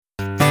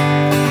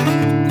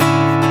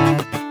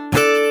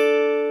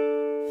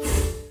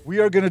we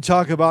are going to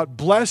talk about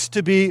blessed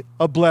to be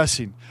a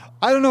blessing.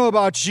 I don't know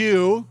about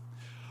you,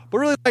 but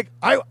really,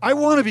 I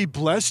want to be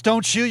blessed,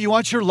 don't you? You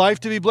want your life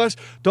to be blessed?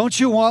 Don't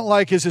you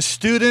want, as a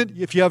student,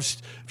 if you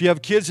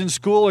have kids in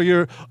school or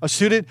you're a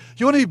student,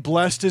 you want to be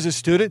blessed as a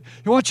student?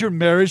 You want your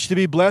marriage to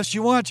be blessed?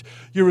 You want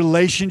your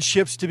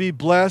relationships to be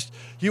blessed?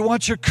 You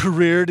want your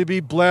career to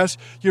be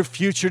blessed? Your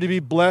future to be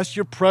blessed?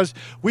 Your present?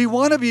 We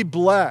want to be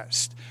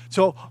blessed.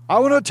 So I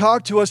want to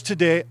talk to us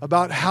today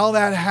about how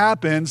that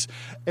happens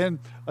and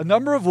a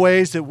number of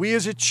ways that we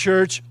as a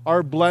church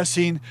are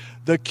blessing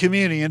the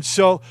community. And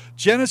so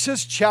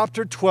Genesis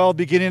chapter 12,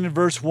 beginning in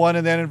verse 1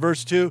 and then in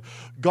verse 2,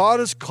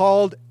 God has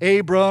called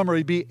Abram, or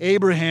he'd be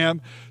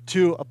Abraham,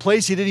 to a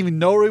place he didn't even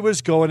know where he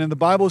was going. And the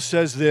Bible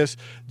says this,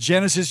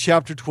 Genesis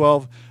chapter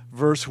 12,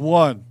 verse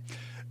 1.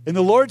 And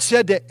the Lord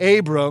said to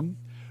Abram,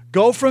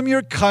 "Go from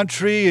your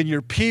country and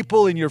your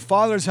people and your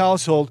father's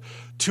household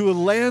to a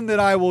land that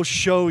I will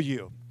show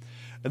you.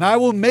 And I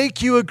will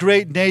make you a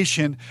great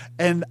nation,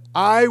 and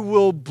I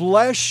will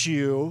bless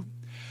you,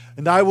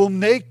 and I will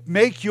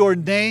make your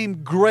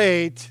name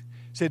great."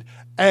 He said,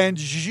 "and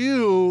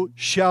you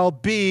shall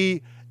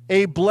be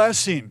a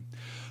blessing."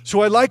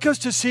 So I'd like us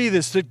to see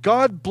this, that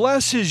God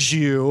blesses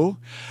you,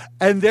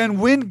 and then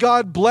when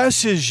God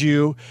blesses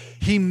you,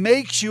 he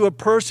makes you a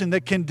person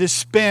that can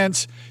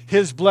dispense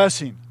his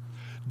blessing.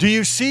 Do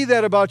you see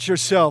that about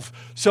yourself?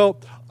 So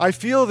I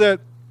feel that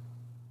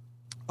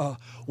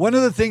one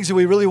of the things that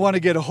we really want to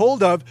get a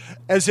hold of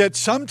is that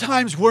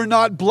sometimes we're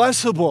not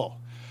blessable.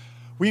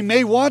 We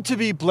may want to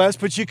be blessed,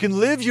 but you can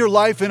live your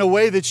life in a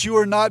way that you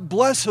are not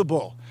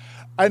blessable.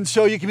 And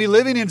so you can be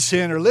living in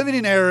sin or living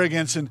in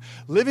arrogance and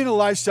living a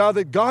lifestyle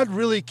that God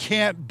really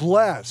can't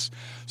bless.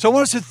 So I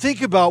want us to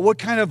think about what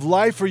kind of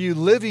life are you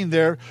living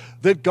there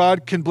that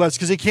God can bless,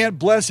 because he can't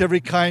bless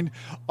every kind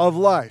of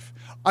life.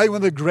 I think one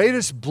of the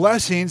greatest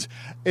blessings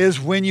is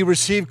when you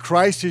receive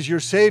Christ as your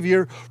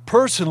Savior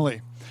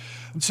personally.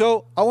 And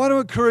so I want to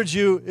encourage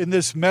you in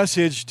this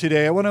message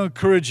today, I want to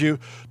encourage you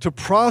to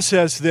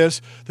process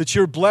this, that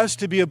you're blessed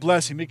to be a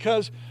blessing,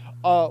 because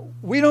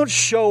we don't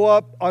show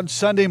up on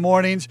Sunday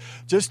mornings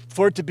just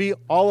for it to be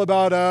all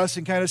about us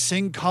and kind of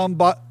sing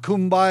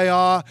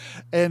kumbaya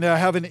and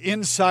have an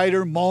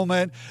insider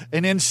moment,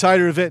 an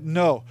insider event.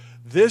 No,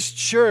 this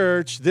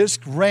church, this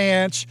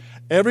ranch,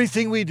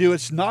 everything we do,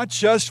 it's not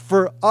just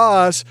for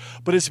us,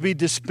 but it's to be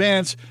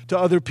dispensed to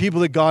other people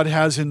that God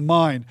has in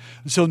mind.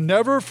 And so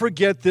never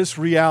forget this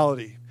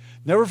reality.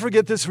 Never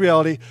forget this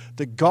reality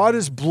that God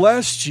has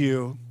blessed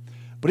you,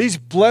 but he's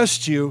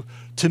blessed you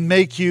to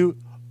make you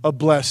a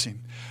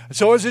blessing. And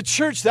so as a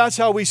church, that's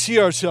how we see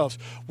ourselves.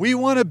 We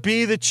want to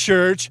be the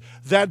church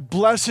that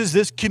blesses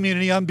this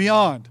community and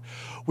beyond.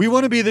 We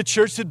want to be the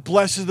church that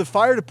blesses the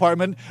fire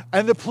department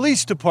and the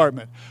police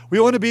department.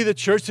 We want to be the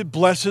church that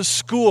blesses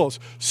schools.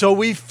 So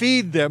we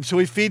feed them, so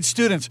we feed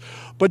students.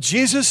 But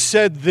Jesus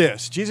said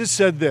this. Jesus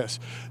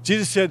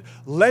said,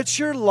 "Let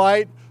your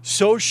light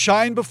so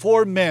shine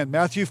before men."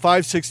 Matthew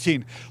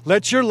 5:16.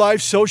 "Let your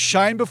life so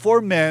shine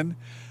before men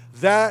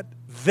that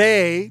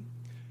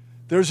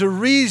there's a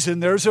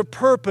reason, there's a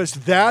purpose,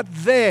 that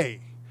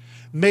they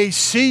may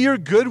see your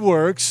good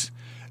works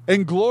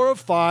and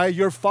glorify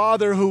your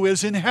Father who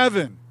is in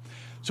heaven."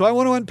 So I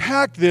want to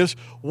unpack this.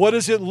 What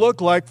does it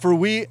look like for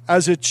we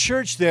as a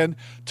church then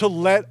to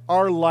let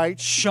our light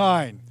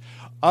shine?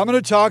 I'm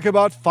going to talk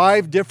about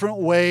 5 different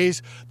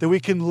ways that we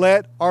can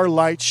let our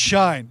light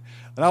shine.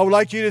 And I would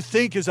like you to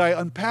think as I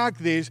unpack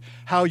these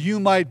how you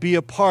might be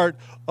a part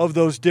of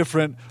those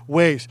different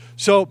ways.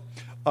 So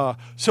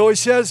it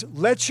says,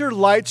 let your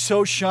light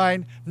so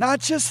shine, not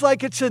just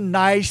like it's a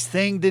nice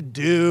thing to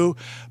do,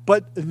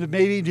 but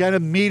maybe kind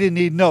of meet a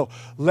need. No,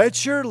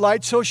 let your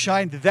light so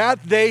shine that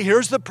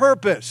here's the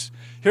purpose.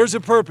 Here's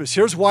the purpose.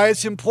 Here's why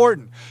it's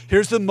important.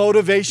 Here's the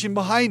motivation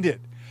behind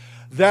it.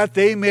 That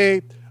they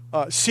may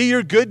see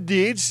your good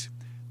deeds.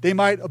 They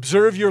might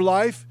observe your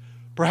life.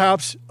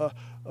 Perhaps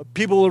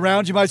people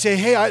around you might say,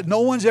 "Hey,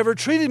 no one's ever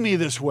treated me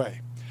this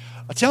way.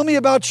 Tell me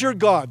about your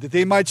God," that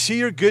they might see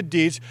your good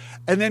deeds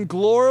and then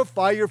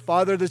glorify your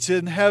Father that's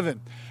in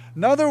heaven.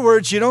 In other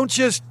words, you don't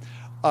just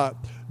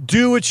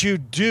do what you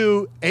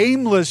do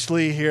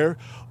aimlessly here,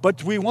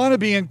 but we want to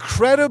be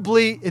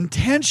incredibly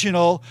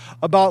intentional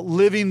about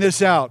living this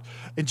out.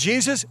 And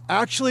Jesus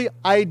actually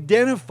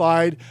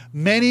identified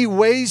many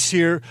ways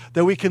here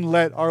that we can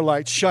let our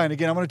light shine.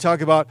 Again, I'm going to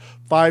talk about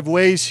 5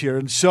 ways here.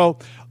 And so,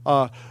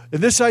 and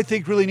this I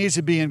think really needs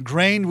to be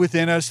ingrained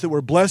within us, that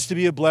we're blessed to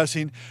be a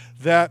blessing,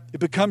 that it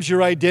becomes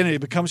your identity,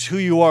 it becomes who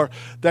you are,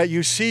 that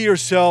you see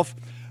yourself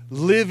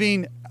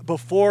living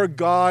before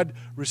God,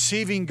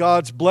 receiving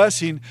God's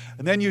blessing,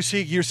 and then you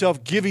see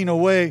yourself giving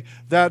away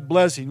that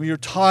blessing, your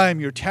time,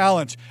 your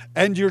talents,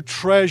 and your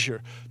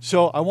treasure.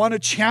 So I want to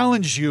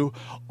challenge you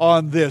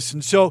on this.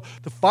 And so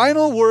the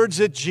final words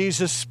that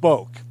Jesus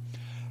spoke.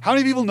 How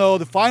many people know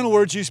the final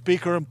words you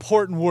speak are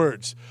important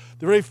words?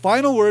 The very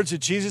final words that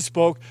Jesus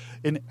spoke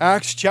in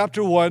Acts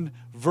chapter 1,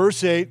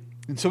 verse 8,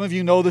 and some of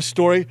you know the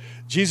story.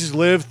 Jesus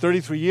lived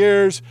 33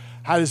 years,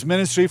 had his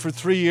ministry for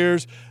 3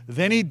 years.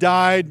 Then he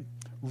died,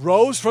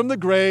 rose from the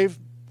grave,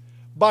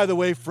 by the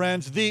way,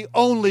 friends, the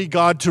only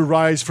God to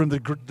rise from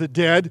the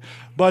dead,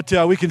 but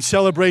we can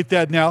celebrate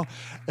that now.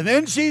 And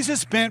then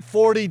Jesus spent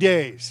 40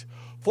 days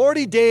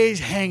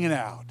hanging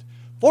out,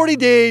 40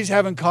 days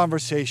having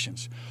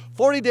conversations,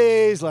 40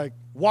 days like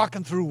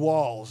walking through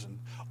walls and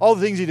all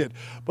the things he did.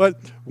 But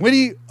when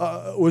he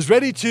was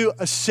ready to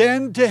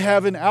ascend to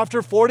heaven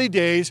after 40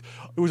 days,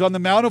 it was on the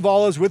Mount of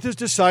Olives with his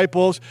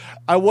disciples.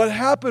 What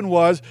happened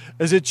was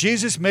that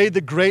Jesus made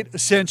the great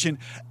ascension.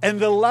 And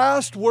the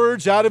last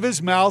words out of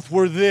his mouth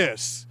were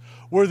this,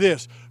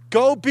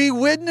 go be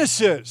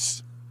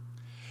witnesses.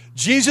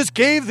 Jesus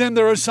gave them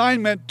their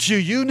assignment to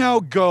you now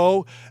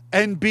go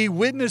and be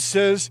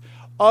witnesses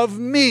of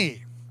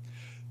me.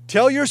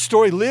 Tell your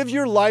story, live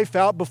your life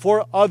out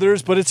before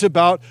others, but it's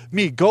about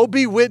me. Go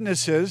be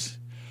witnesses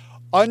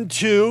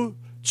unto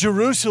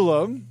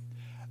Jerusalem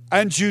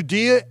and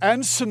Judea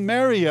and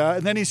Samaria.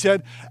 And then he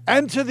said,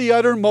 and to the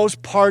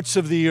uttermost parts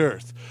of the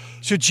earth.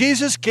 So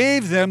Jesus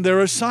gave them their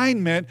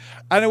assignment,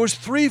 and it was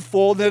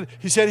threefold. That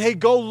he said, hey,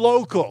 go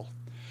local.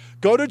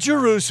 Go to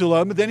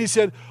Jerusalem. And then he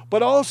said,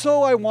 but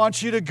also I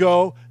want you to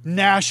go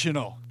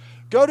national.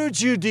 Go to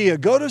Judea,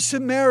 go to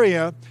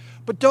Samaria.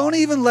 But don't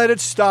even let it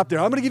stop there.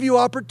 I'm going to give you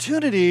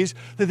opportunities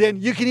that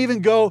then you can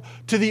even go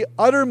to the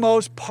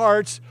uttermost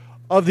parts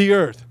of the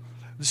earth.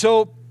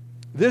 So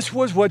this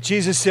was what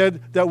Jesus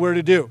said that we're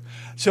to do.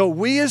 So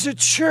we as a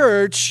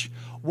church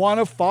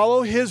want to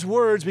follow his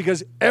words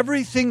because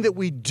everything that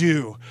we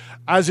do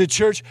as a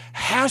church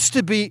has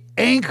to be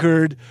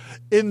anchored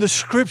in the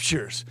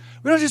scriptures.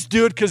 We don't just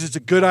do it because it's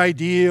a good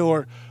idea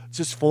or it's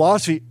just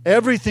philosophy.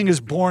 Everything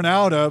is born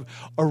out of,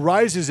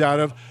 arises out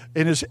of,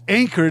 and is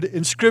anchored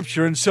in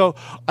Scripture. And so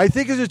I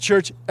think as a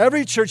church,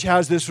 every church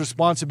has this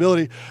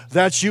responsibility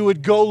that you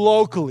would go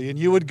locally and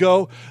you would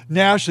go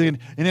nationally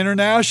and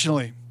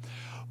internationally.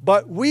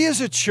 But we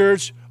as a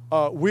church,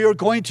 we are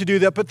going to do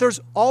that. But there's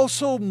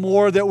also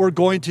more that we're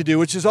going to do,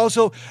 which is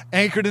also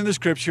anchored in the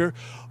Scripture.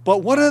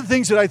 But one of the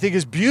things that I think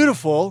is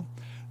beautiful,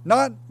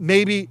 not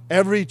maybe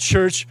every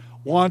church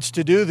wants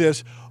to do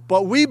this,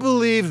 but we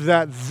believe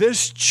that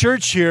this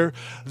church here,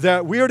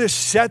 that we are to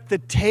set the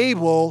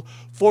table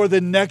for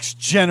the next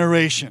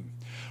generation.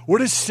 We're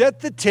to set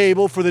the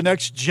table for the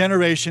next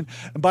generation.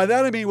 And by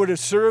that I mean we're to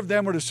serve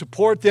them, we're to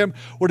support them,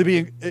 we're to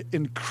be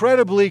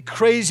incredibly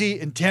crazy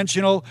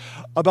intentional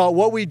about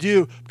what we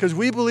do because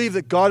we believe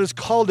that God has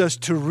called us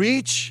to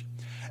reach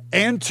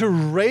and to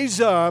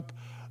raise up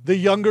the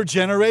younger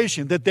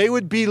generation, that they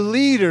would be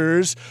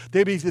leaders,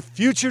 they'd be the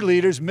future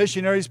leaders,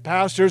 missionaries,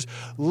 pastors,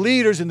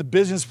 leaders in the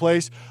business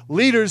place,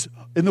 leaders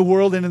in the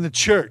world and in the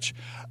church.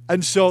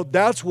 And so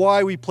that's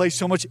why we place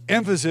so much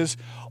emphasis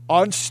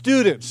on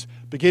students,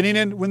 beginning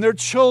in when they're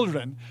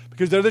children,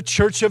 because they're the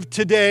church of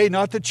today,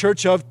 not the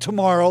church of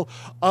tomorrow,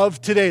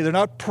 of today. They're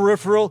not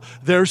peripheral,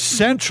 they're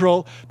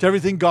central to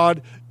everything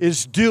God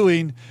is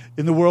doing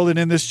in the world and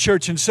in this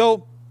church. And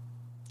so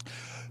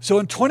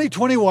in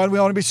 2021, we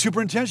want to be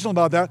super intentional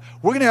about that.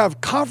 We're going to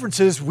have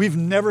conferences we've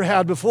never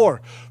had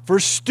before for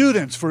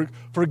students, for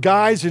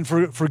guys and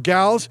for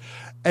gals.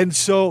 And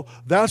so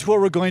that's what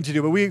we're going to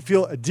do. But we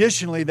feel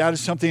additionally that is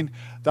something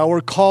that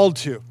we're called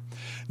to.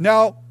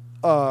 Now,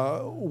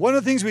 one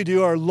of the things we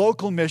do, our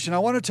local mission, I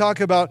want to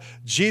talk about,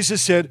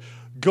 Jesus said,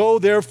 go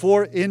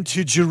therefore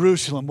into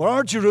Jerusalem. Well,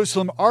 our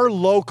Jerusalem, our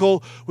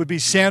local would be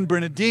San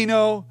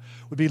Bernardino,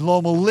 would be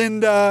Loma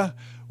Linda,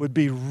 would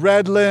be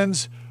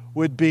Redlands,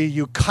 would be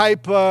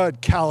Yucaipa,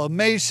 and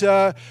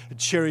Calimesa, and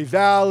Cherry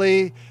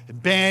Valley,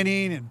 and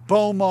Banning, and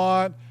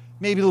Beaumont,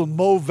 maybe a little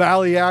Mo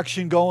Valley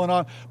action going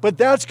on. But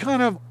that's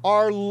kind of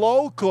our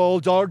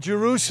local, our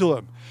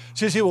Jerusalem.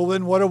 So you say, well,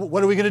 then what are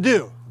we going to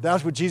do?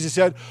 That's what Jesus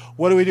said.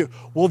 What do we do?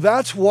 Well,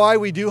 that's why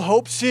we do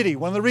Hope City.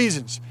 One of the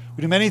reasons.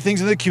 We do many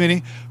things in the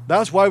community.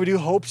 That's why we do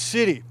Hope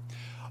City.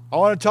 I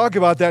want to talk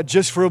about that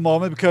just for a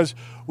moment because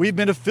we've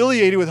been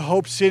affiliated with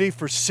Hope City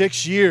for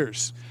 6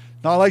 years.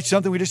 Not like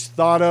something we just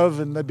thought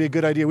of and that'd be a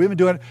good idea. We've been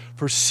doing it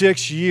for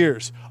 6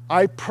 years.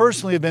 I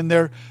personally have been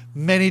there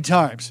many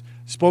times.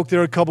 Spoke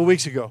there a couple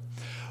weeks ago.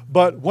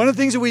 But one of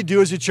the things that we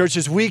do as a church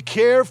is we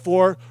care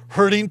for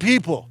hurting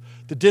people,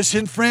 the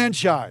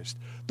disenfranchised,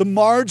 the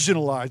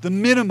marginalized, the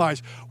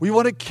minimized. We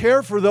want to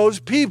care for those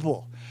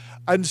people.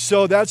 And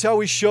so that's how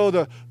we show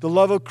the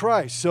love of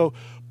Christ. So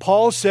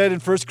Paul said in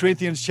 1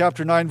 Corinthians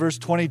chapter 9, verse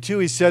 22,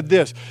 he said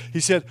this. He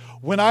said,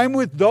 when I'm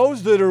with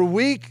those that are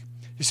weak,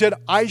 he said,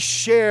 I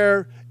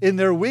share in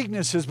their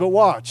weaknesses. But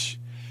watch,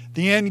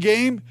 the end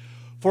game,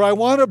 for I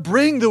want to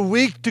bring the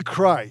weak to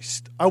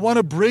Christ. I want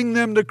to bring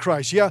them to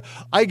Christ. Yeah,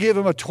 I give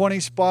them a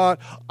 20 spot.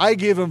 I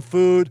give them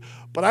food.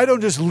 But I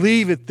don't just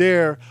leave it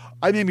there.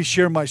 I maybe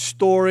share my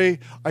story.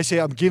 I say,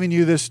 I'm giving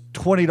you this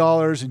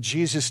 $20 in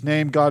Jesus'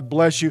 name. God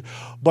bless you.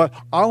 But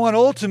I want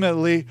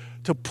ultimately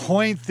to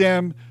point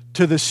them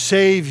to the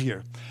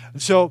Savior.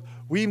 And so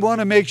we want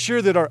to make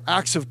sure that our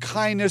acts of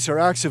kindness, our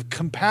acts of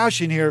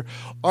compassion here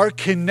are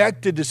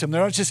connected to something.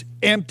 They're not just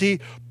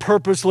empty,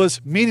 purposeless,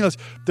 meaningless.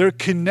 They're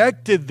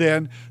connected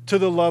then to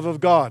the love of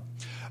God.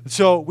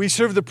 So we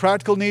serve the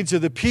practical needs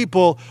of the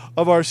people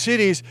of our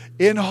cities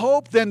in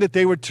hope then that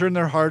they would turn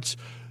their hearts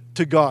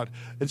to God.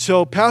 And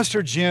so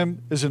Pastor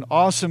Jim is an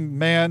awesome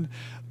man.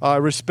 I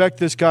respect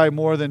this guy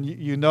more than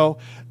you know.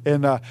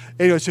 And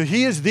anyway, so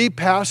he is the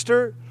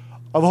pastor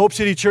of Hope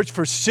City Church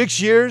for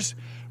 6 years,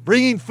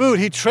 bringing food.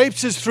 He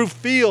traipses through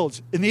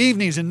fields in the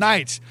evenings and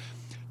nights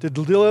to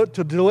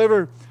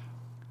deliver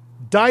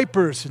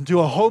diapers into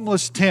a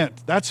homeless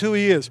tent. That's who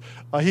he is.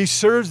 He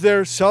serves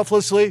there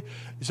selflessly.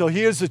 So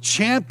he is the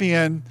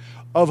champion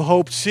of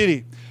Hope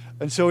City.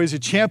 And so he's a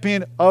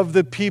champion of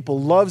the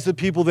people, loves the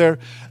people there.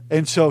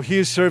 And so he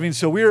is serving.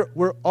 So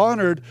we're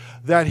honored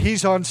that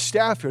he's on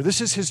staff here.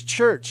 This is his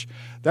church.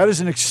 That is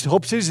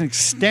Hope City is an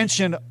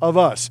extension of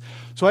us.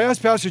 So I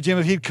asked Pastor Jim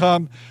if he'd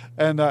come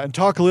and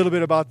talk a little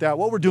bit about that,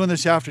 what we're doing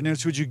this afternoon.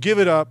 So would you give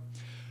it up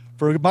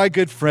for my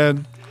good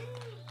friend,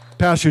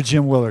 Pastor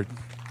Jim Willard.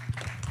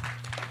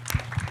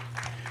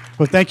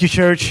 Well, thank you,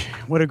 church.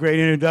 What a great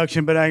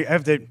introduction. But I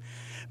have to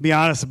be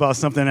honest about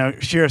something. I'll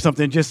share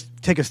something, just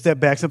take a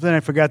step back, something I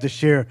forgot to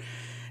share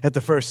at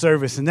the first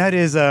service. And that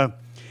is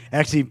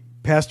actually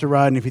Pastor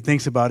Rod, and if he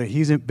thinks about it,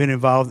 he's been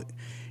involved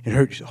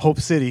in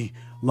Hope City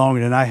longer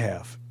than I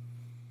have.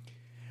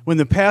 When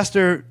the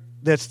pastor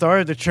that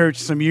started the church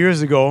some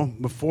years ago,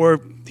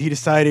 before he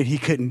decided he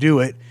couldn't do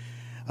it,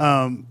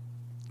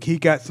 he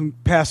got some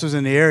pastors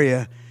in the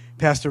area.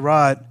 Pastor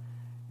Rod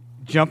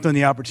jumped on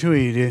the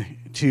opportunity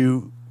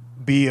to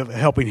be a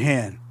helping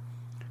hand.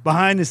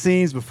 Behind the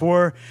scenes,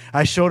 before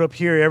I showed up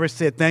here, ever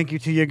said thank you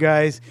to you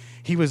guys,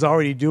 he was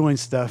already doing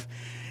stuff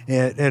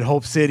at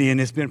Hope City,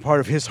 and it's been part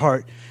of his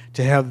heart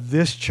to have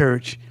this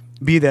church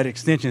be that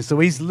extension. So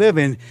he's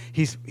living,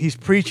 he's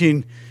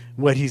preaching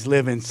what he's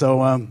living.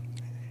 So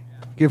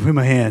give him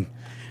a hand.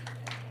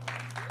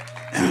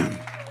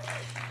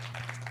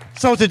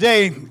 So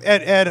today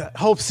at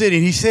Hope City,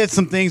 he said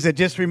some things that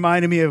just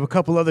reminded me of a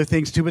couple other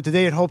things too. But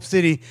today at Hope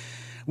City,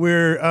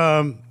 we're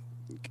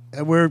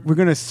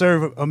going to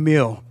serve a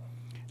meal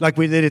like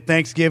we did at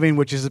Thanksgiving,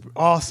 which is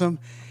awesome.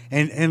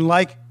 And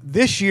like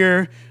this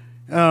year,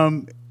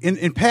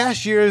 in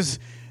past years,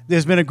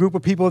 there's been a group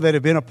of people that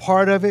have been a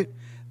part of it.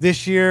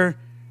 This year,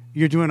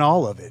 you're doing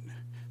all of it.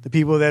 The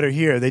people that are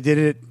here, they did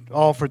it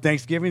all for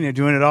Thanksgiving. They're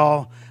doing it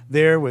all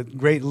there with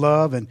great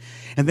love. And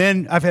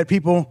then I've had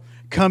people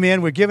come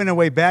in. We're giving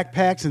away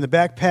backpacks, and the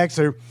backpacks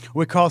are what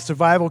we call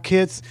survival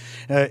kits.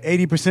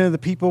 80% of the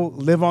people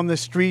live on the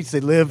streets.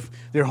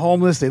 They're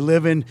homeless. They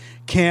live in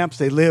camps.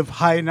 They live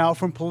hiding out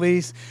from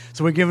police.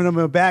 So we're giving them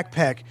a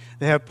backpack.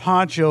 They have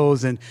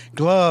ponchos and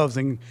gloves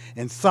and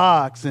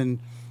socks and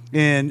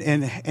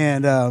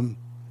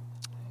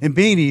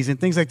beanies and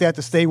things like that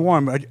to stay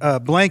warm.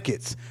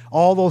 Blankets,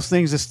 all those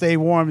things to stay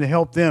warm to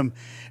help them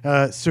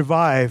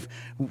survive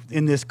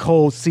in this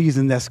cold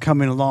season that's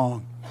coming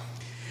along.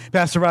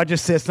 Pastor Rod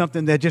just said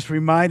something that just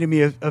reminded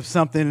me of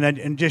something,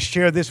 and just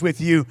share this with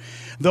you.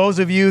 Those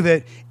of you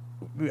that,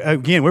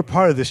 again, we're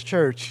part of this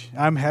church.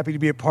 I'm happy to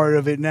be a part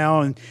of it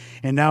now, and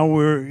now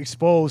we're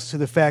exposed to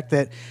the fact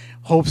that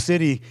Hope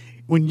City,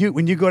 when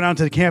you go down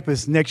to the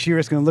campus next year,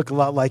 it's going to look a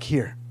lot like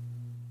here.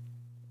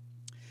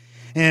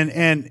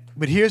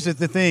 But here's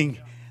the thing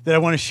that I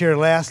want to share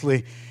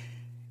lastly,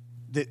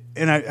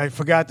 and I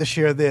forgot to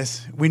share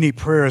this. We need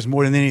prayers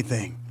more than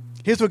anything.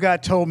 Here's what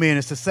God told me, and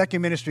it's the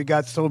second ministry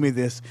God told me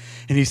this,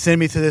 and he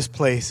sent me to this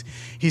place.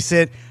 He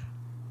said,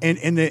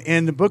 in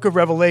the book of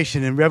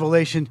Revelation, in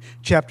Revelation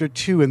chapter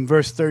 2 and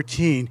verse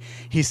 13,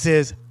 he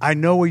says, I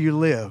know where you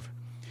live,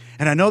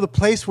 and I know the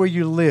place where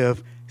you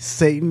live,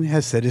 Satan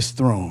has set his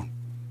throne,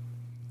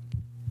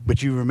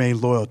 but you remain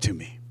loyal to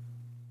me.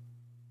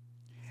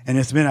 And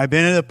I've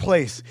been in a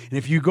place, and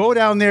if you go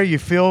down there,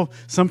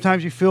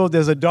 sometimes you feel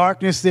there's a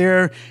darkness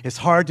there. It's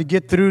hard to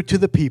get through to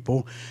the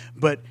people,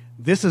 but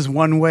this is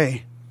one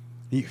way.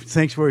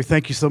 Sanctuary,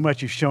 thank you so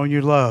much. You've shown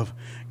your love.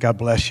 God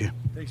bless you.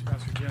 Thanks,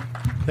 Pastor Jim.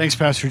 Thanks,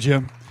 Pastor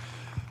Jim.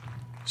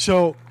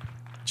 So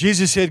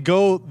Jesus said,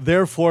 go,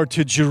 therefore,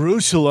 to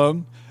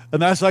Jerusalem,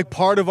 and that's like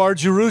part of our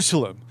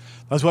Jerusalem.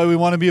 That's why we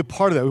want to be a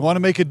part of that. We want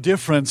to make a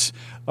difference.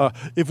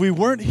 If we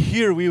weren't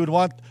here, we would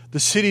want the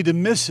city to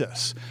miss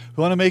us.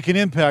 We want to make an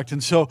impact.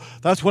 And so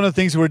that's one of the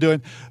things that we're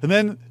doing. And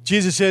then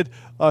Jesus said,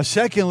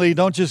 secondly,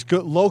 don't just go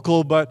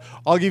local, but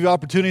I'll give you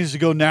opportunities to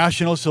go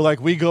national. So like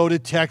we go to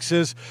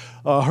Texas,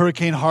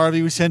 Hurricane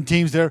Harvey, we send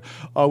teams there.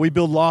 We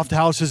build loft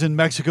houses in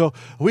Mexico.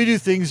 We do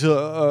things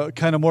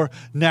kind of more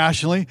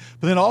nationally.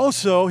 But then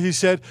also, he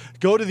said,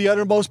 go to the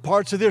uttermost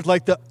parts of the earth,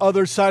 like the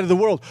other side of the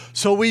world.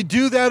 So we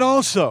do that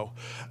also.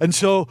 And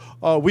so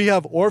we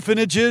have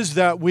orphanages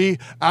that we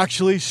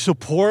actually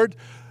support,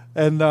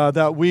 and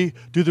that we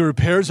do the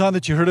repairs on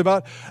that you heard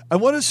about.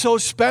 And what is so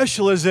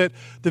special is that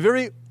the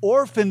very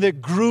orphan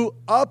that grew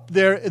up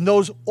there in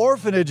those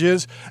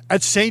orphanages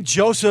at St.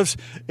 Joseph's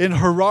in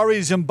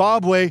Harare,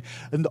 Zimbabwe,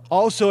 and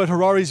also at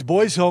Harare's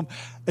Boys Home,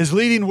 is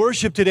leading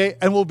worship today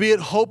and will be at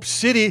Hope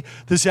City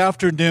this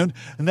afternoon,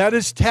 and that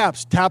is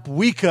Taps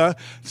Wika.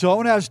 So I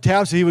want to ask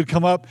Taps if he would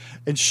come up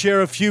and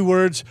share a few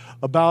words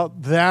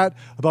about that,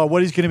 about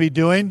what he's going to be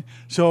doing.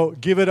 So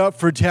give it up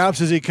for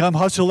Taps as he comes.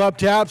 Hustle up,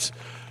 Taps.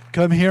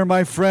 Come here,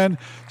 my friend.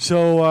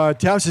 So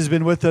Taps has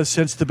been with us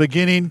since the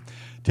beginning.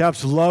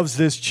 Taps loves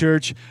this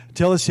church.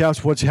 Tell us,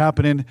 Taps, what's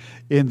happening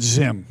in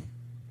Zim.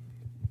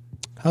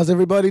 How's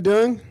everybody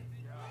doing?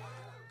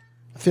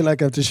 I feel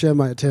like I have to share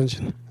my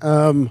attention.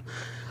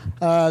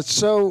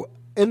 So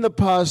in the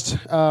past,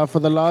 for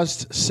the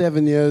last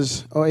 7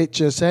 years or 8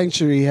 years,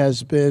 Sanctuary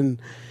has been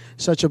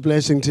such a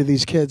blessing to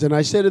these kids. And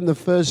I said in the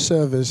first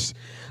service,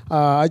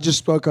 I just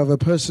spoke of a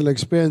personal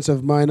experience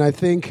of mine. I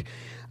think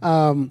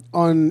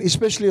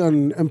especially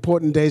on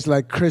important days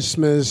like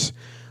Christmas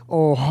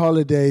or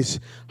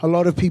holidays, a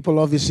lot of people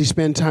obviously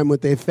spend time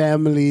with their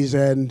families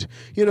and,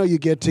 you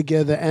get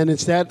together. And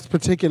it's that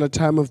particular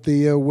time of the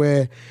year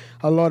where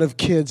a lot of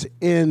kids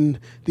in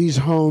these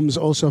homes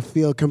also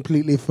feel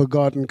completely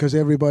forgotten because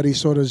everybody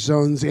sort of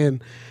zones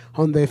in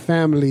on their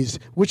families,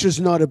 which is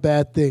not a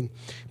bad thing.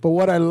 But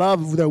what I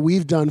love that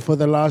we've done for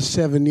the last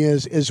 7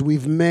 years is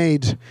we've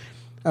made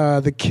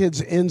the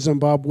kids in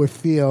Zimbabwe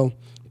feel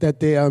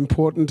that they are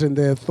important and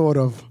they're thought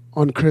of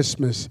on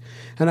Christmas.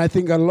 And I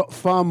think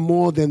far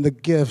more than the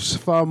gifts,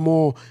 far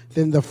more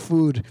than the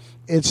food,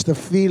 it's the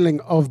feeling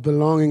of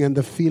belonging and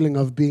the feeling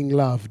of being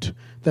loved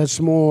that's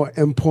more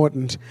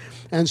important.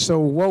 And so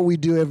what we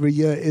do every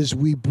year is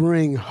we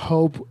bring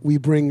hope, we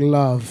bring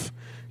love.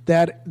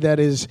 That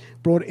is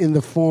brought in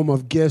the form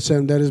of gifts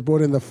and that is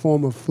brought in the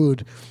form of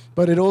food.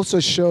 But it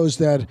also shows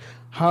that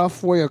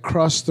halfway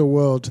across the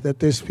world that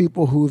there's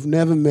people who've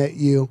never met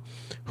you,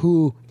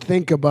 who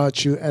think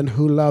about you and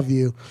who love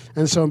you.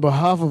 And so on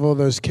behalf of all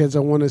those kids, I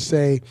want to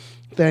say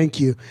thank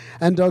you.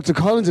 And Dr.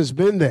 Collins has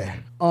been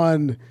there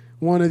on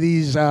one of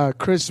these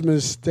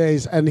Christmas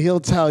days, and he'll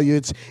tell you,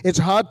 it's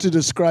hard to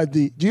describe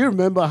do you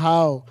remember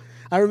how,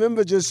 I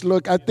remember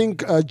I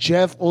think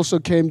Jeff also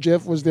came,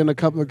 Jeff was there and a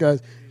couple of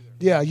guys.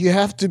 Yeah, you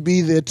have to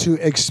be there to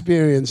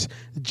experience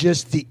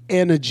just the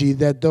energy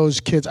that those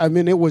kids,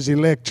 it was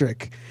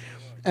electric.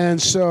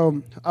 And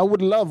so I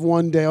would love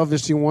one day,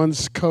 obviously,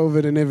 once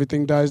COVID and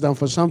everything dies down,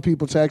 for some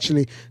people to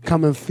actually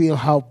come and feel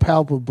how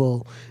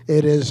palpable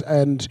it is.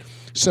 And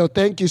so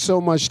thank you so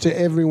much to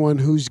everyone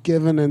who's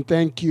given, and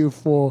thank you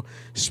for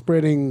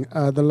spreading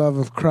the love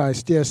of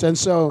Christ. Yes, and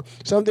so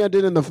something I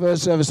did in the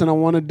first service, and I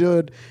want to do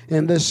it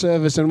in this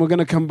service, and we're going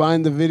to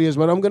combine the videos,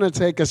 but I'm going to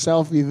take a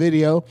selfie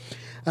video.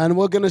 And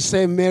we're going to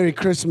say Merry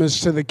Christmas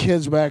to the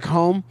kids back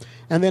home.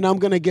 And then I'm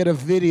going to get a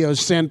video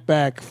sent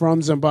back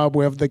from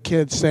Zimbabwe of the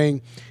kids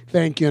saying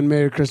thank you and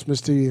Merry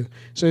Christmas to you.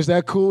 So is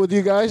that cool with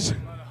you guys?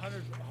 About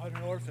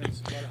 100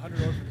 orphans. About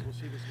 100 orphans will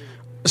see this video.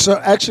 So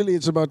actually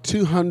it's about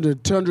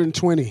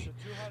 220.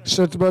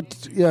 So it's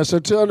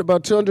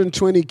about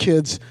 220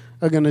 kids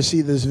are going to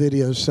see this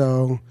video.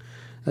 So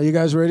are you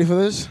guys ready for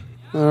this?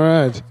 All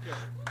right.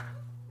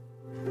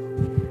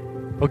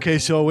 Okay,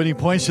 so when he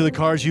points to the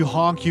cars, you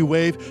honk, you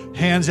wave,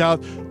 hands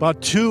out.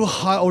 About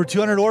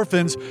 200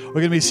 orphans are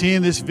going to be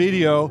seeing this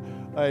video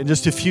in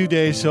just a few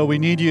days. So we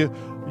need you.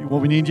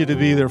 We need you to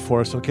be there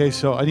for us. Okay,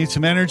 so I need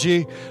some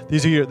energy.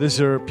 These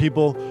are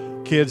people,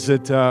 kids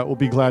that will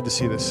be glad to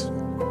see this.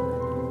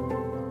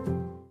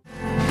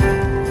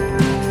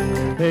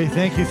 Hey,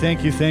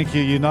 thank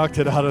you. You knocked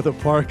it out of the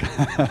park.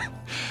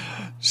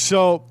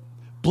 So,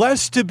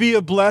 blessed to be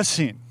a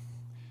blessing.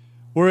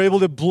 We're able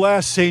to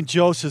bless St.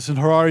 Joseph's and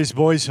Harari's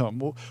Boys Home.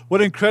 What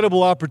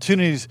incredible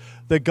opportunities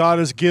that God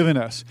has given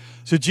us.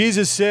 So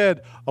Jesus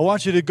said, I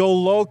want you to go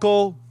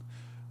local,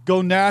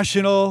 go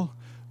national,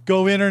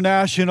 go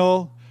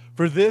international.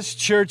 For this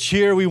church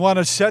here, we want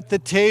to set the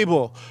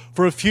table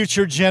for a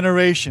future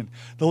generation.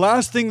 The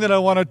last thing that I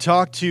want to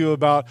talk to you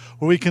about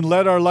where we can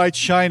let our light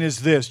shine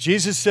is this.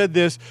 Jesus said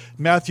this,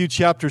 Matthew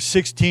chapter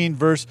 16,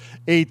 verse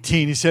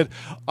 18. He said,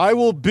 I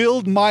will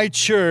build my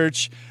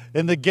church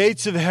and the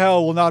gates of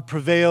hell will not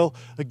prevail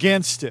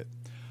against it.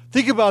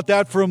 Think about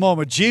that for a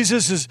moment.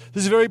 This is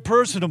very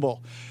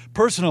personal.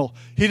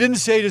 He didn't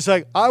say just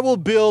like, I will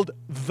build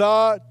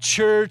the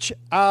church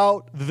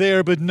out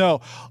there, but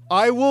no,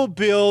 I will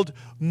build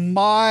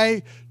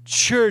my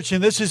church,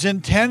 and this is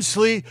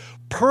intensely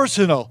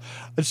personal.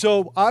 And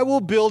so I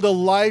will build a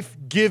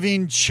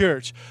life-giving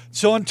church.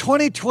 So in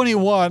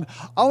 2021,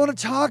 I want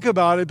to talk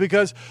about it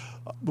because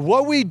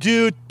what we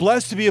do,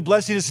 blessed to be a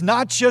blessing, is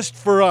not just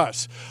for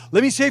us.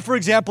 Let me say, for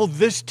example,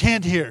 this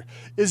tent here.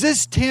 Is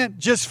this tent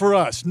just for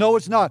us? No,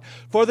 it's not.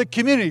 For the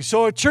community.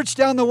 So a church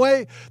down the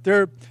way,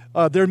 their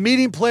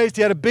meeting place,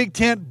 they had a big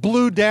tent,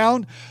 blew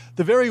down.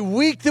 The very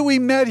week that we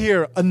met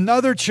here,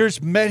 another church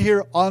met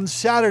here on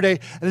Saturday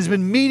and has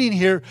been meeting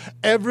here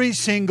every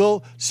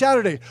single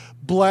Saturday.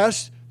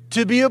 Blessed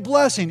to be a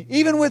blessing,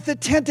 even with the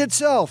tent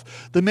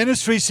itself. The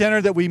ministry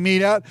center that we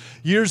meet at,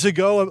 years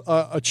ago,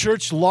 a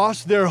church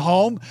lost their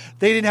home.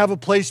 They didn't have a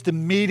place to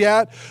meet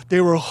at.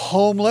 They were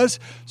homeless.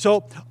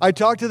 So I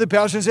talked to the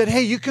pastor and said,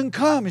 hey, you can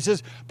come. He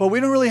says, but we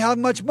don't really have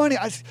much money.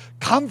 I said,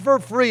 come for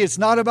free. It's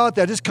not about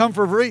that. Just come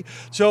for free.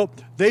 So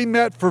They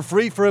met for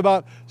free for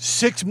about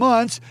 6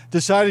 months,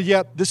 decided,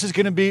 yep, this is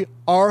going to be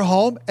our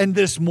home. And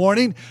this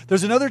morning,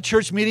 there's another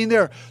church meeting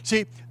there.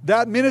 See,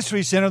 that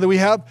ministry center that we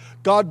have,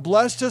 God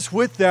blessed us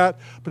with that,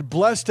 but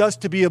blessed us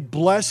to be a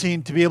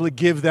blessing to be able to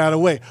give that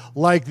away,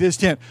 like this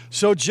tent.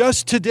 So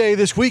just today,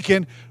 this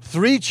weekend,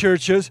 3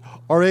 churches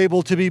are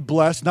able to be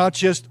blessed, not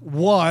just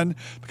one,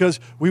 because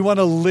we want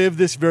to live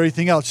this very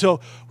thing out. So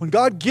when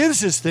God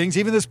gives us things,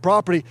 even this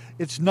property,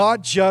 it's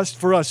not just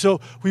for us. So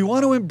we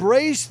want to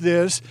embrace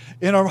this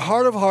in our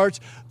heart of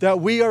hearts, that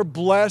we are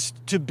blessed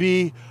to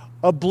be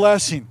a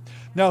blessing.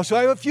 Now, so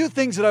I have a few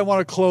things that I want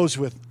to close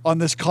with on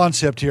this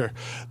concept here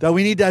that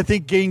we need to, I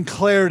think, gain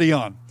clarity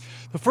on.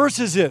 The first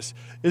is this,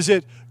 is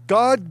that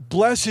God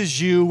blesses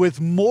you with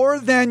more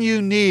than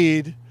you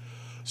need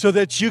so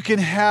that you can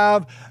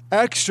have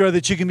extra,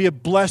 that you can be a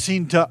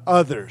blessing to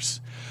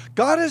others.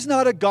 God is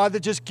not a God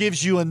that just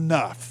gives you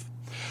enough.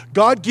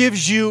 God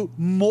gives you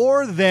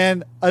more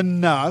than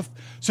enough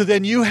so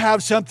then you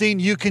have something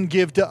you can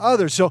give to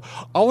others. So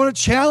I want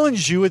to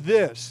challenge you with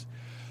this.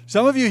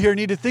 Some of you here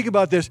need to think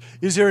about this.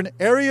 Is there an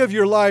area of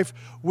your life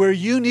where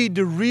you need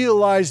to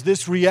realize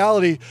this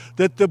reality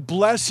that the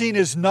blessing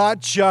is not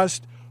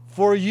just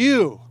for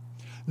you,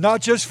 not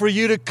just for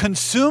you to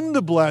consume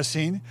the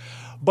blessing,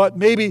 but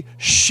maybe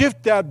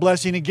shift that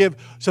blessing and give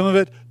some of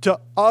it to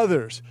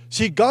others?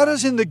 See, God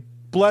is in the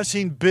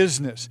blessing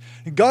business.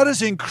 And God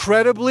is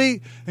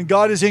incredibly and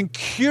God is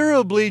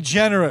incurably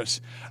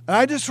generous. And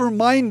I just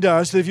remind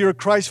us that if you're a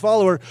Christ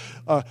follower,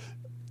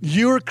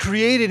 you're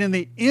created in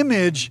the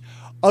image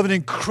of an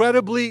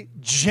incredibly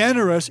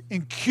generous,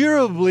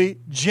 incurably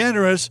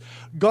generous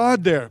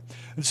God there.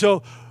 And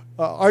so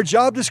our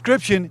job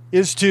description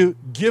is to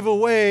give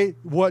away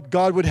what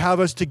God would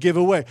have us to give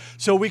away.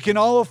 So we can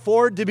all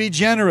afford to be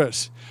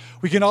generous.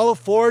 We can all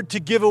afford to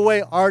give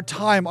away our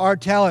time, our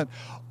talent,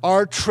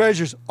 our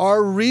treasures,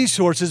 our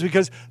resources,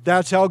 because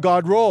that's how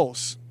God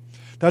rolls.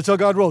 That's how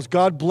God rolls.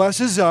 God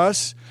blesses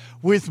us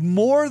with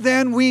more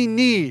than we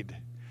need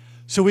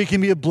so we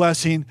can be a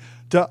blessing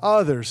to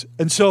others.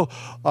 And so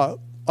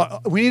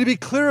we need to be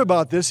clear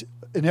about this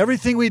in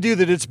everything we do,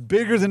 that it's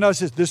bigger than us.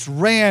 This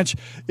ranch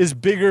is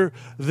bigger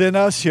than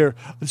us here.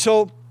 And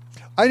so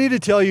I need to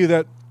tell you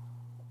that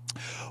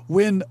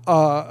when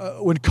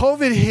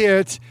COVID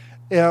hit,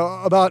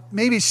 about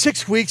maybe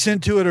 6 weeks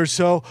into it or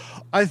so,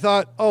 I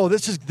thought, oh,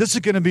 this is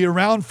going to be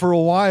around for a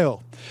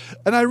while.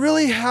 And I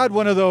really had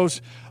one of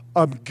those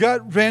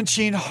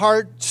gut-wrenching,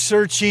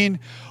 heart-searching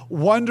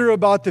wonder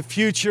about the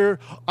future.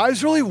 I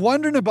was really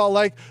wondering about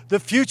like the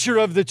future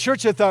of the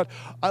church. I thought,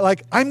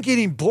 I'm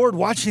getting bored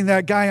watching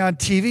that guy on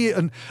TV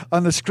and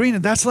on the screen,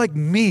 and that's like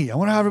me. I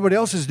wonder how everybody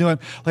else is doing.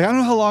 Like, I don't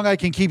know how long I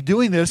can keep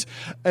doing this.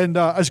 And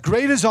as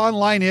great as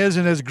online is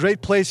and as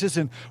great places,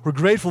 and we're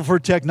grateful for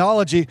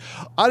technology,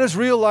 I just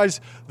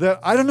realized that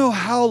I don't know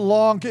how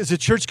long is the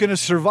church going to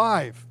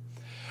survive.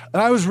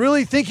 And I was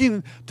really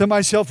thinking to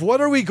myself,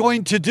 what are we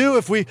going to do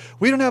if we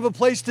don't have a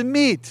place to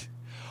meet?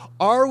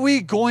 Are we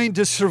going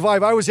to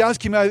survive? I was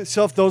asking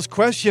myself those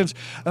questions,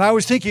 and I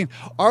was thinking,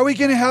 are we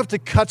going to have to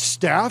cut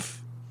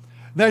staff?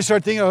 And then I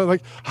started thinking,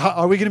 like, how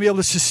are we going to be able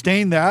to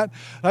sustain that?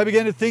 And I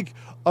began to think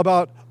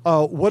about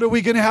what are we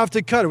going to have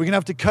to cut? Are we going to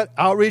have to cut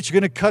outreach? Are we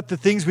going to cut the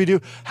things we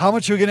do? How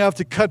much are we going to have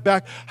to cut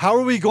back? How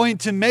are we going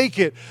to make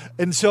it?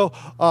 And so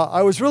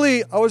I was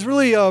really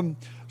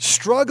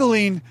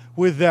struggling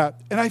with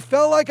that. And I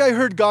felt like I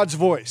heard God's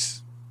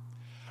voice.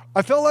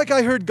 I felt like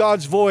I heard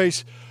God's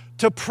voice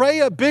to pray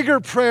a bigger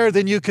prayer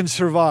than you can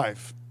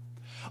survive.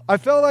 I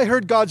felt I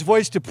heard God's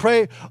voice to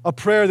pray a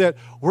prayer that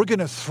we're going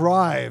to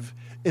thrive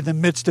in the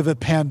midst of a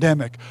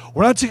pandemic.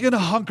 We're not just going to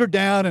hunker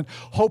down and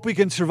hope we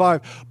can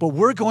survive, but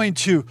we're going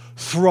to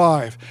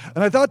thrive.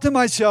 And I thought to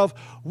myself,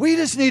 we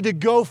just need to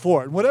go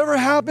for it. Whatever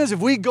happens, if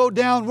we go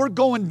down, we're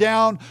going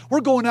down.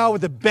 We're going out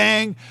with a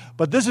bang,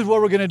 but this is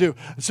what we're going to do.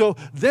 So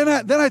then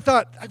I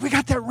thought, we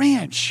got that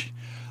ranch.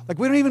 Like,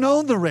 we don't even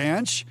own the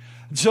ranch.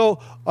 And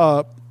so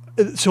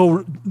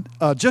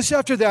just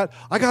after that,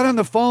 I got on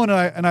the phone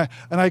and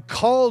I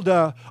called.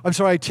 I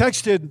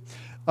texted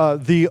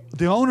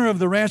the owner of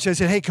the ranch. I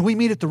said, "Hey, can we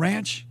meet at the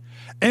ranch?"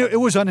 And it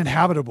was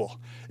uninhabitable.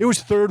 It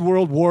was third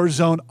world war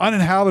zone,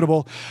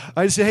 uninhabitable.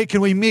 I said, "Hey, can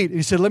we meet?" And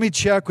he said, "Let me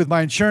check with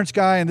my insurance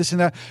guy and this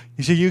and that."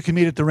 He said, "You can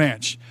meet at the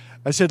ranch."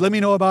 I said, "Let me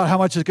know about how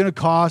much it's going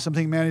to cost." I'm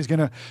thinking, man, he's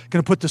going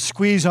to put the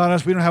squeeze on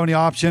us. We don't have any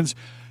options.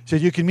 He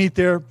said, "You can meet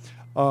there.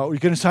 We're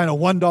going to sign a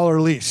 $1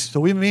 lease."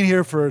 So we've been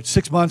here for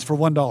 6 months for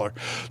 $1.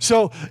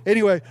 So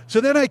anyway, so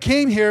then I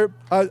came here.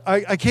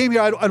 I came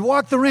here. I'd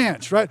walk the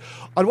ranch, right?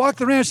 I'd walk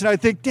the ranch, and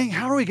I'd think, dang,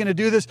 how are we going to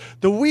do this?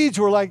 The weeds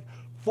were like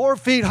 4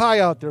 feet high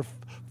out there,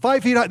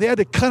 5 feet high. They had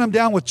to cut them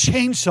down with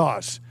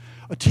chainsaws.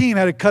 a team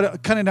had to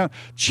cutting down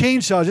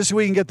chainsaws just so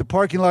we can get the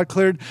parking lot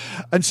cleared.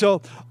 And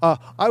so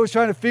I was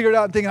trying to figure it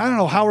out and thinking, I don't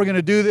know how we're going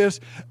to do this.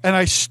 And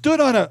I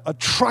stood on a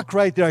truck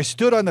right there. I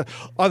stood on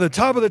the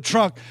top of the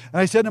trunk, and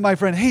I said to my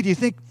friend, hey, do you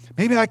think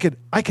maybe I can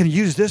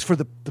use this for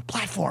the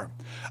platform?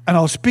 And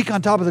I'll speak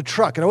on top of the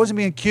truck. And I wasn't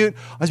being cute.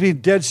 I was being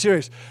dead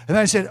serious. And then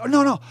I said, oh,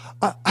 no,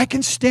 I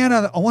can stand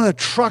on one of the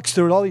trucks.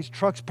 There were all these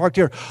trucks parked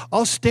here.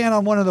 I'll stand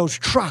on one of those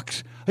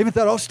trucks. I even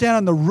thought I'll stand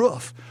on the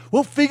roof.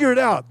 We'll figure it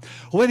out.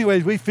 Well,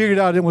 anyways, we figured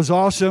it out. It was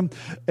awesome.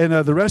 And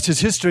the rest is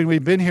history.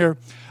 We've been here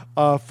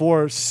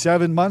for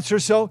 7 months or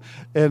so,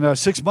 and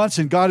 6 months,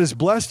 and God has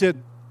blessed it.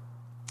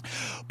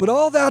 But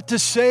all that to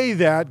say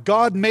that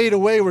God made a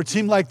way where it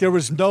seemed like there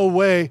was no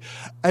way.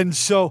 And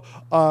so,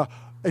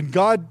 and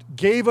God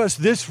gave us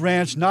this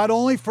ranch not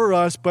only for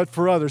us, but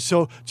for others.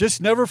 So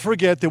just never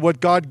forget that what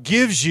God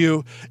gives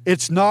you,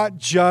 it's not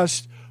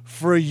just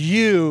for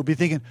you. Be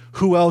thinking,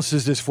 who else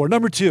is this for?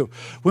 Number 2,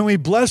 when we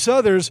bless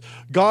others,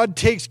 God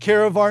takes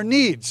care of our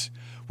needs.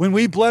 When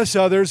we bless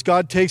others,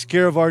 God takes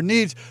care of our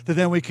needs, that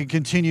then we can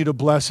continue to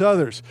bless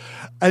others.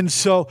 And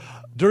so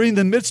during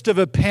the midst of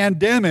a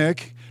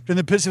pandemic,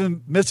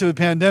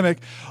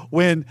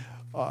 when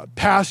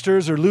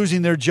pastors are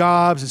losing their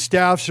jobs and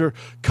staffs are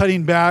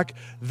cutting back,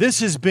 this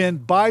has been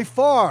by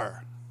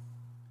far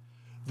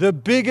the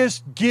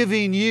biggest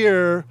giving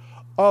year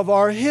of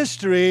our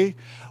history,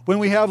 when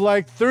we have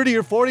like 30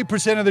 or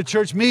 40% of the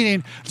church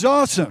meeting. It's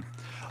awesome.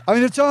 I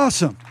mean, it's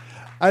awesome.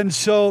 And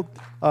so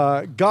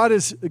God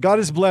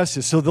has blessed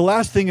us. So the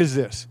last thing is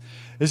this,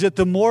 is that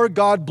the more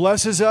God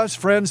blesses us,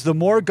 friends, the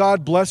more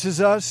God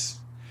blesses us,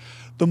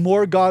 the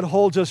more God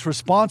holds us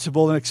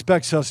responsible and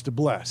expects us to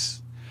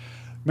bless.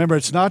 Remember,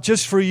 it's not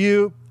just for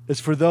you, it's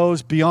for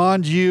those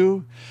beyond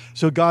you.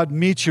 So God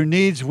meets your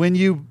needs when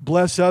you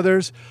bless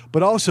others,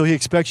 but also He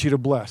expects you to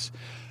bless.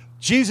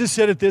 Jesus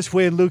said it this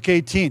way in Luke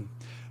 18,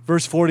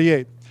 verse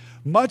 48.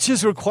 Much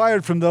is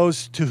required from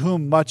those to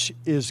whom much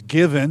is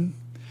given.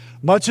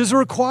 Much is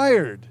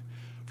required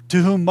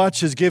to whom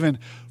much is given,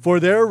 for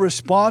their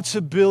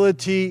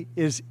responsibility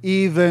is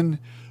even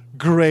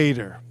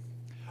greater.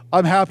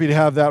 I'm happy to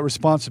have that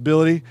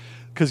responsibility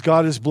because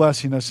God is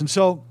blessing us. And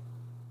so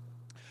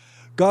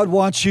God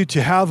wants you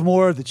to have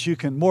more, that you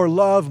can, more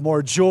love,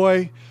 more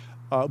joy,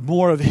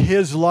 more of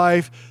His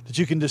life, that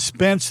you can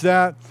dispense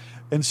that.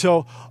 And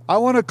so I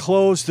want to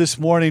close this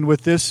morning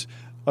with this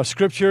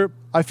scripture.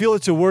 I feel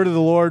it's a word of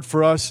the Lord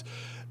for us.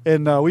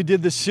 And we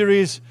did this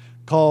series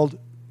called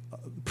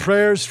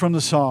Prayers from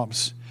the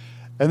Psalms.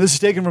 And this is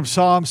taken from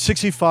Psalm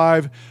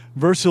 65,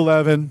 verse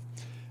 11.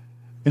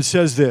 It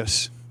says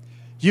this: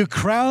 you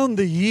crown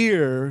the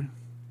year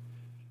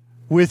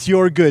with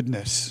your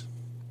goodness,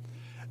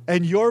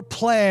 and your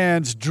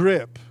plans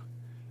drip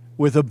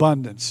with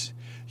abundance.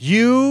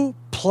 You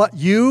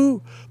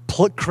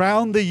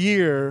crown the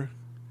year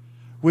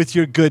with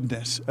your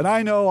goodness. And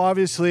I know,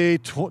 obviously,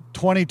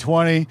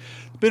 2020 has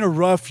been a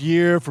rough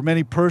year for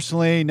many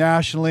personally,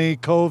 nationally,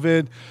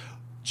 COVID,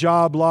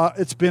 job loss.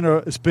 It's been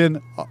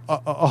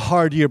a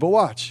hard year. But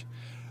watch.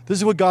 This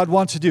is what God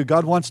wants to do.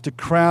 God wants to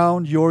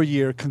crown your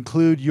year,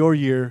 conclude your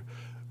year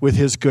with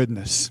His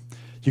goodness.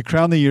 You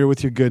crown the year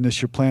with your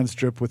goodness. Your plans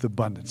drip with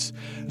abundance.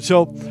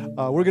 So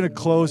we're going to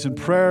close in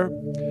prayer.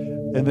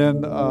 And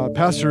then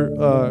Pastor,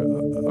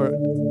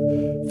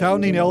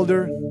 founding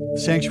elder,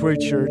 Sanctuary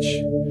Church,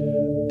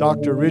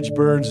 Dr. Ridge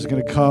Burns is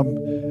going to come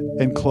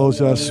and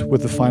close us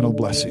with the final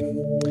blessing.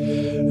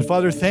 And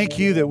Father, thank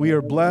you that we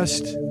are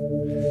blessed.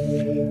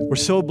 We're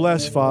so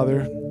blessed,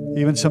 Father.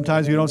 Even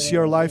sometimes we don't see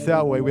our life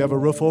that way. We have a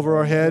roof over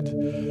our head.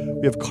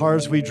 We have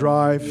cars we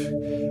drive.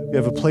 We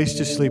have a place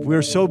to sleep. We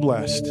are so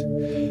blessed.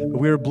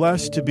 We are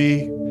blessed to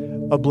be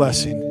a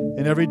blessing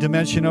in every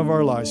dimension of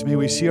our lives. May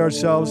we see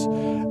ourselves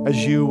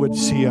as you would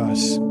see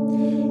us.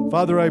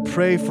 Father, I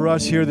pray for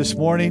us here this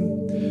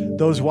morning,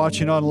 those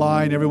watching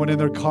online, everyone in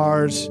their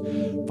cars,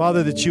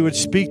 Father, that you would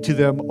speak to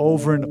them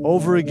over and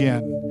over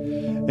again,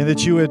 and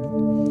that you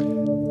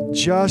would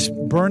just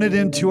burn it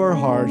into our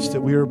hearts that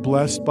we are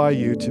blessed by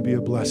you to be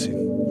a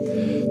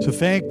blessing. So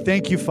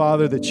thank you,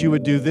 Father, that you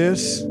would do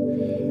this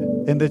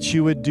and that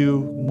you would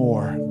do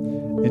more.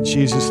 In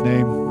Jesus'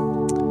 name,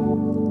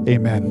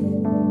 amen.